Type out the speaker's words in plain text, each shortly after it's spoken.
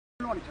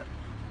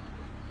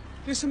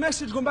This is a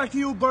message going back to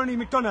you, Bernie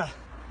McDonough.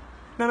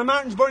 Nana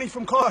Martin's Bernie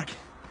from Cork.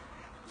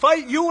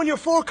 You and your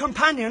 4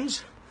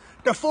 companions,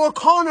 the 4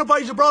 corner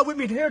boys I brought with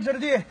me here the other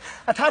day,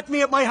 attacked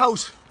me at my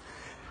house.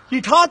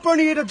 You thought,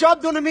 Bernie, you had a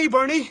job done on me,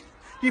 Bernie.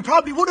 You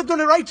probably would have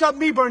done a right job on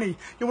me, Bernie.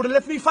 You would have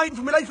left me fighting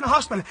for my life in the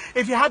hospital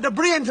if you had the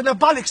brains and the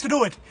bollocks to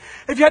do it.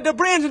 If you had the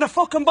brains and the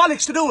fucking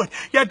bollocks to do it.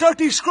 You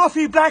dirty,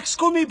 scruffy, black,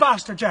 scummy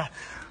bastard, yeah.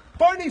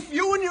 Bernie,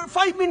 you and your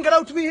 5 men got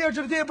out to me here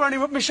the other day, Bernie,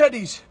 with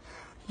machetes.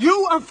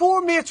 You and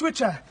 4 mates with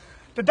you.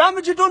 The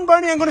damage you done,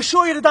 Bernie, I'm going to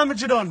show you the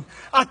damage you done.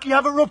 You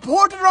have it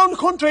reported around the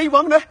country,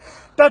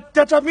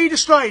 that me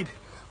destroyed.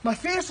 My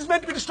face is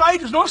meant to be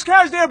destroyed. There's no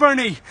scars there,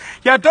 Bernie.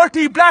 You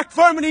dirty, black,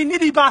 verminy,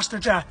 nitty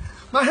bastard, yeah.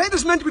 My head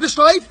is meant to be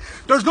destroyed.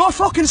 There's no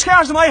fucking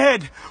scars on my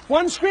head.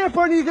 1 scrape,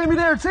 Bernie, you gave me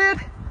there. See it?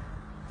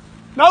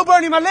 Now,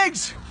 Bernie, my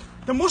legs.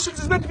 The muscles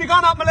is meant to be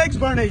gone out my legs,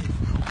 Bernie.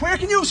 Where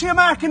can you see a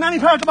mark in any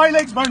part of my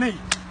legs, Bernie?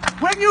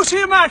 Where can you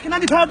see a mark in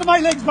any part of my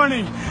legs,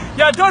 Bernie?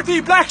 You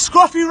dirty, black,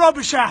 scruffy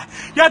rubbish, yeah.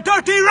 You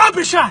dirty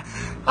rubbish, yeah.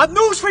 I've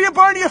news for you,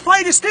 Bernie. Your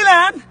fight is still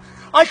on.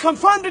 I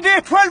confirmed the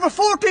date 12 or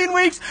 14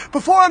 weeks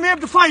before I'm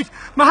able to fight.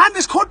 My hand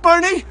is cut,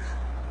 Bernie.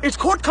 It's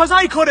cut because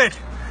I cut it.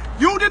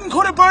 You didn't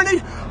cut it,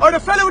 Bernie. Or the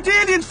fellow with the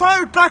aliens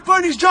fired Black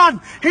Bernie's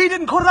John. He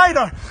didn't cut it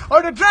either.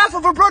 Or the draft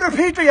of a brother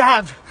Peter you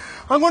have.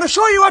 I'm going to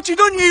show you what you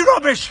done, ye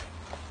rubbish.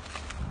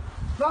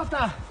 Not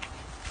that.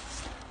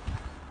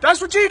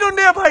 That's what you done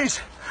there, boys.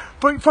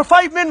 For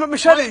 5 men with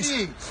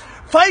machetes.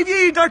 5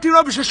 ye dirty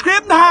rubbish. You're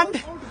scraping the hand.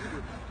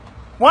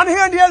 1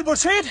 here on the elbow,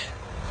 see it?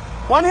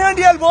 1 here on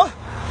the elbow.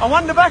 And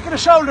 1 in the back of the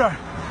shoulder.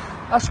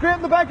 I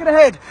scraped the back of the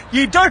head.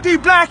 Ye dirty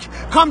black,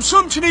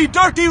 consumption-y,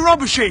 dirty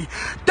rubbishy.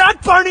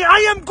 That, Bernie,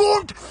 I am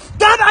going to...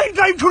 That I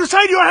drive to the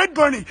side of your head,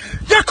 Bernie.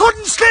 You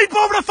couldn't sleep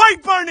over the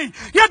fight, Bernie.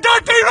 You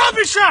dirty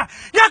rubbisher.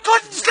 You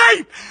couldn't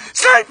sleep.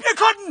 Sleep, you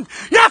couldn't.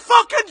 You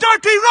fucking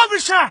dirty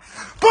rubbisher.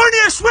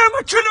 Bernie, I swear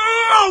my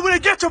children, when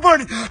it gets to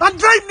Bernie, I'm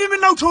driving him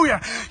in now to you.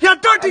 You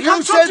dirty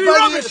consumption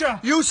rubbisher.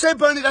 You said,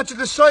 Bernie, that you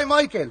destroy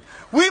Michael.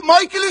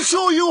 Michael will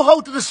show you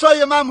how to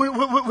destroy a man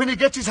when he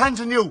gets his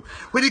hands on you.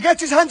 When he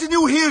gets his hands on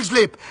you, here's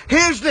lip.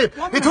 Here's lip.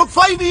 It took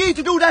 5 of you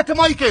to do that to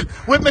Michael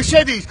with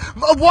machetes.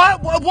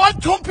 One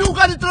thump you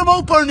got into the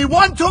mouth, Bernie.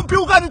 1 thump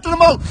you got into the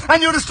mouth,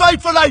 and you're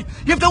destroyed for life.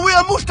 You have to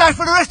wear a moustache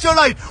for the rest of your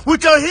life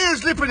with your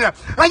hairs lipping you.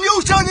 And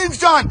you,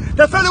 John,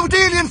 the fellow with the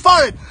alien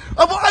forehead.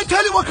 I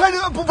tell you what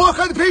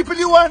kind of people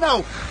you are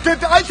now.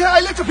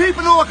 I let the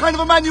people know what kind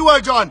of a man you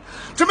are, John.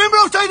 Do you remember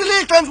outside the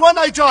Lakelands one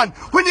night, John,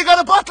 when you got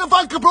a bottle of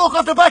vodka broke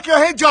off the back of your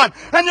head, John,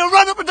 and you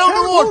ran up and down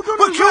the road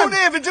with Q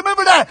Navin? Do you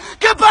remember that?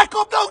 Get back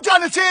up now,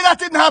 John, and say that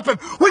didn't happen.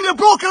 When you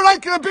broke your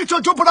ankle and a bitch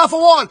on jumping off a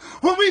wall,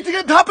 when we had to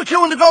get the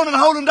Q on the ground and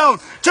hold him down.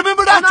 Do you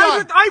remember that,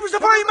 John? I was the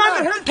very man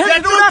that helped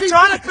take do that,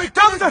 John.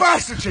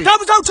 That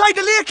was outside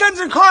the Lakelands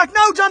in Cork.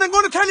 Now, John, I'm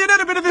going to tell you a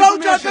little bit of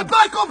information. Now, John, get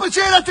back up and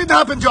say that didn't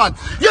happen, John.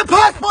 You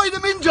passed by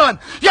them in, John.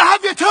 You have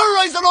you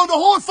terrorised around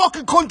the whole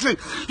fucking country.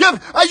 Your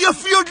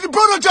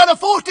brother, John, at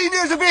 14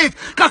 years of age,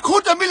 got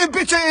cut a million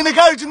bitches in a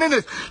garage in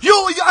minutes.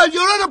 Your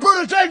other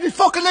brother dragged his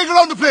fucking leg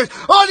around the place.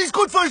 All he's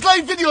good for his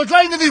live videos,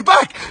 lying in his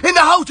back in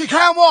the house, he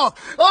can't walk.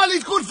 All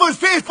he's good for his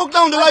Facebook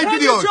now in the live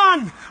videos.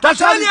 John,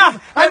 that's all you.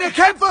 And you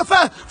came for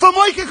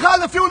Michael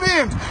calling a few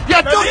names.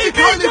 You dirty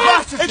curly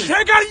bastards. It's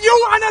taken you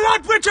and a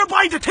lot with you,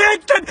 boy, to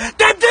take the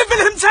devil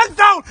himself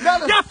down.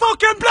 You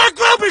fucking black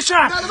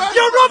rubbisher.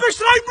 You rubbish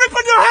that I'm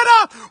ripping your head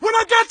off when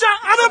I get you,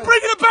 and I'm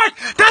bringing it back.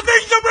 That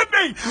thing's with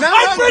me.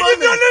 I'm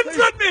bringing your limbs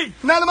with me.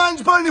 Now the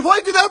man's Bernie.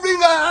 Why did I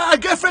bring a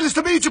get fellas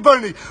to meet you,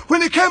 Bernie?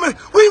 When he came in,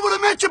 we would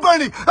have met you,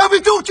 Bernie. And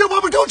we do you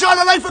what we do to you on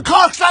a life of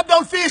Cork, slap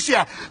down face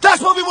you.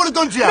 That's what we would have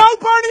done to you. No,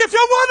 Bernie, if you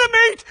want to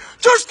meet,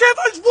 just give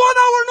us 1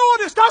 hour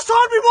notice. That's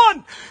all we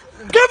want.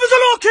 Give us a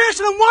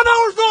location and 1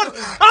 hour's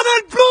notice, and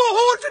I'll blow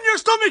holes in your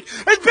stomach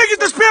as big as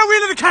the spare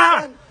wheel of the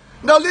car.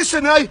 Now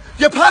listen,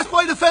 you passed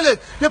by the fella,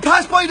 you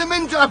passed by the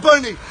men,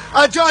 Bernie,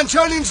 John,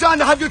 Chaleng, John,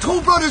 to have your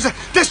 2 brothers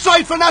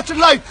destroyed for natural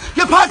life.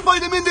 You passed by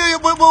them in there,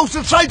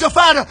 beside your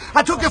father,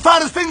 and took your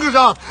father's fingers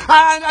off,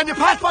 and you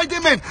passed by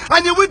them in,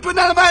 and you went with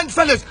Nana Man's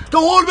fellas, the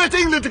whole way to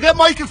England to get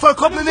Michael for a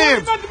couple of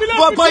names,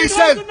 by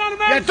yourself.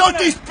 You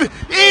dirty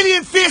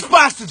alien face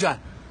bastards, you.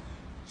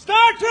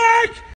 Star Trek!